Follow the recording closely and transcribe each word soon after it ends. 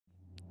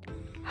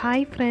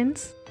Hi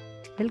friends,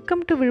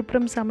 welcome to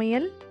Villupuram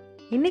சமையல்.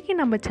 இன்றைக்கி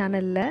நம்ம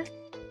சேனலில்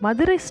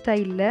மதுரை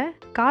ஸ்டைலில்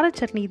கார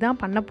சட்னி தான்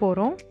பண்ண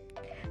போகிறோம்.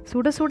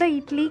 சுட சுட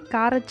இட்லி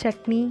கார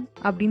சட்னி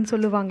அப்படின்னு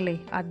சொல்லுவாங்களே,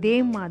 அதே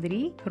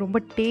மாதிரி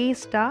ரொம்ப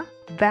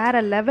டேஸ்ட்டாக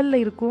வேறு லெவலில்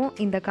இருக்கும்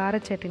இந்த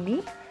கார சட்னி.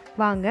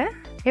 வாங்க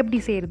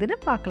எப்படி செய்கிறதுன்னு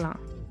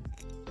பார்க்கலாம்.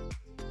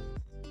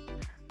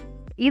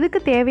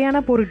 இதுக்கு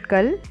தேவையான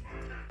பொருட்கள்: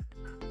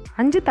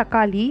 5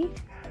 தக்காளி,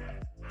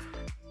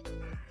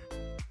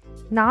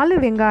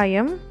 4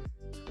 வெங்காயம்,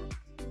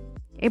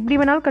 எப்படி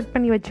வேணாலும் கட்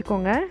பண்ணி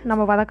வச்சுக்கோங்க,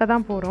 நம்ம வதக்க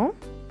தான் போகிறோம்.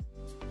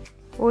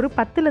 ஒரு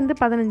 10லேருந்து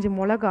 15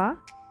 மிளகா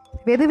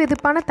வெது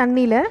வெதுப்பான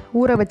தண்ணியில்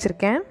ஊற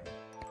வச்சுருக்கேன்.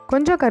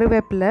 கொஞ்சம்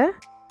கருவேப்பிலை,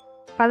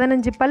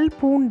 15 பல்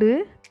பூண்டு.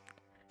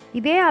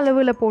 இதே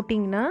அளவில்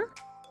போட்டிங்கன்னா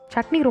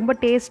சட்னி ரொம்ப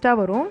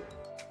டேஸ்ட்டாக வரும்.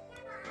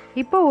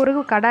 இப்போ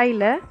ஒரு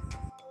கடாயில்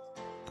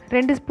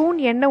 2 ஸ்பூன்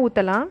எண்ணெய்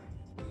ஊற்றலாம்.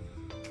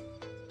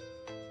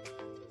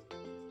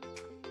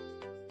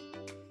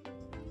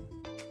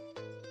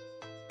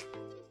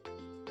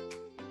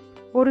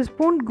 ஒரு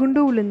ஸ்பூன்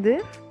குண்டு உளுந்து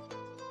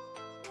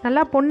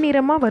நல்லா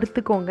பொன்னிறமாக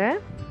வறுத்துக்கோங்க.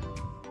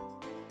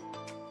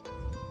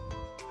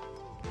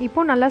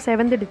 இப்போ நல்லா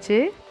செவந்துடுச்சு.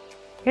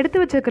 எடுத்து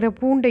வச்சுருக்கிற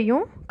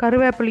பூண்டையும்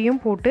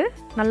கருவேப்பிலையும் போட்டு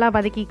நல்லா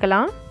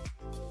வதக்கிக்கலாம்.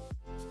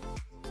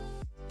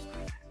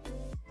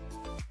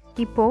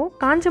 இப்போது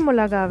காஞ்ச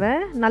மிளகாவை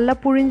நல்லா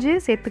புழிஞ்சு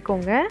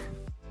சேர்த்துக்கோங்க.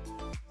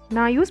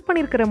 நான் யூஸ்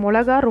பண்ணியிருக்கிற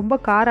மிளகா ரொம்ப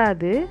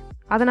காராது,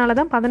 அதனால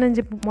தான்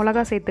 15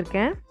 மிளகா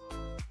சேர்த்துருக்கேன்.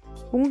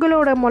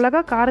 உங்களோட மிளகா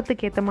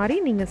காரத்துக்கு ஏற்ற மாதிரி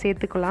நீங்கள்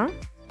சேர்த்துக்கலாம்.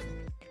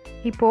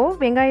 இப்போது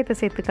வெங்காயத்தை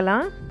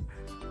சேர்த்துக்கலாம்.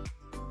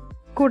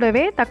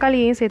 கூடவே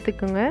தக்காளியையும்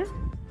சேர்த்துக்குங்க.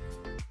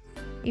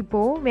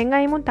 இப்போது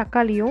வெங்காயமும்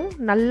தக்காளியும்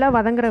நல்லா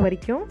வதங்குற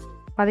வரைக்கும்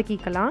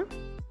வதக்கிக்கலாம்.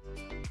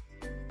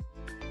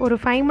 ஒரு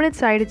 5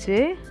 மினிட்ஸ் ஆயிடுச்சு.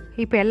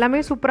 இப்போ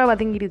எல்லாமே சூப்பராக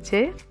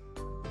வதங்கிடுச்சு.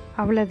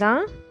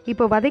 அவ்வளோதான்.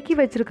 இப்போ வதக்கி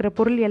வச்சுருக்கிற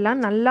பொருள்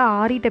எல்லாம் நல்லா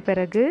ஆறிட்ட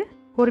பிறகு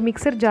ஒரு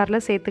மிக்சர்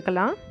ஜாரில்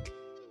சேர்த்துக்கலாம்.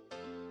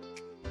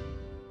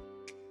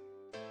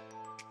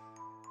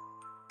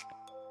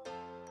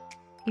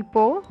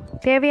 இப்போது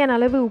தேவையான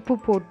அளவு உப்பு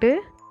போட்டு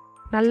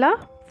நல்லா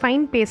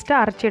ஃபைன்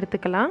பேஸ்ட்டாக அரைச்சி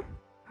எடுத்துக்கலாம்.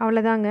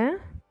 அவ்வளோதாங்க,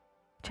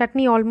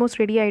 சட்னி ஆல்மோஸ்ட்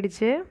ரெடி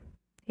ஆகிடுச்சு.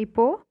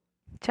 இப்போது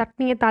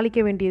சட்னியை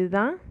தாளிக்க வேண்டியது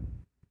தான்.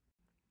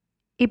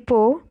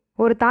 இப்போது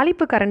ஒரு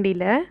தாளிப்பு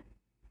கரண்டியில்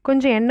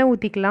கொஞ்சம் எண்ணெய்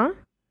ஊற்றிக்கலாம்.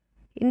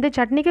 இந்த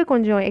சட்னிக்கு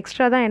கொஞ்சம்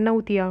எக்ஸ்ட்ரா தான் எண்ணெய்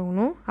ஊற்றி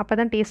ஆகணும், அப்போ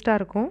தான் டேஸ்ட்டாக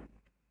இருக்கும்.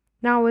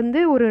 நான்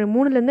ஒரு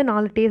 3லேருந்து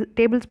 4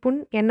 டேபிள்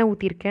ஸ்பூன் எண்ணெய்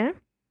ஊற்றிருக்கேன்.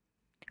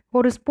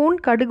 ஒரு ஸ்பூன்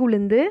கடுகு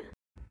உளுந்து,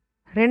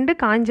 2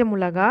 காஞ்ச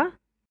மிளகா,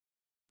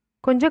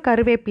 கொஞ்சம்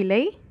கருவேப்பிலை.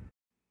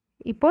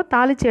 இப்போது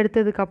தாளித்து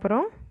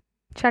எடுத்ததுக்கப்புறம்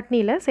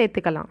சட்னியில்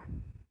சேர்த்துக்கலாம்.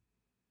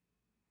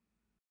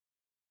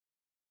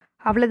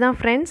 அவ்வளோதான்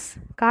ஃப்ரெண்ட்ஸ்,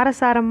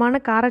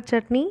 காரசாரமான கார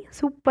சட்னி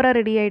சூப்பராக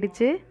ரெடி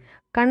ஆகிடுச்சு.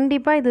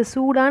 கண்டிப்பாக இது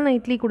சூடான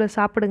இட்லி கூட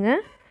சாப்பிடுங்க,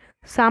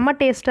 செம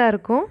டேஸ்ட்டாக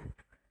இருக்கும்.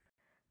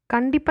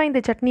 கண்டிப்பாக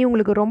இந்த சட்னி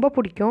உங்களுக்கு ரொம்ப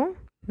பிடிக்கும்.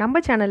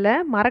 நம்ம சேனலை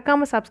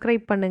மறக்காமல்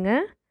சப்ஸ்கிரைப்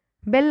பண்ணுங்கள்,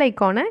 பெல்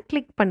ஐக்கானை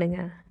கிளிக்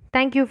பண்ணுங்கள்.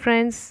 Thank you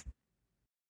friends.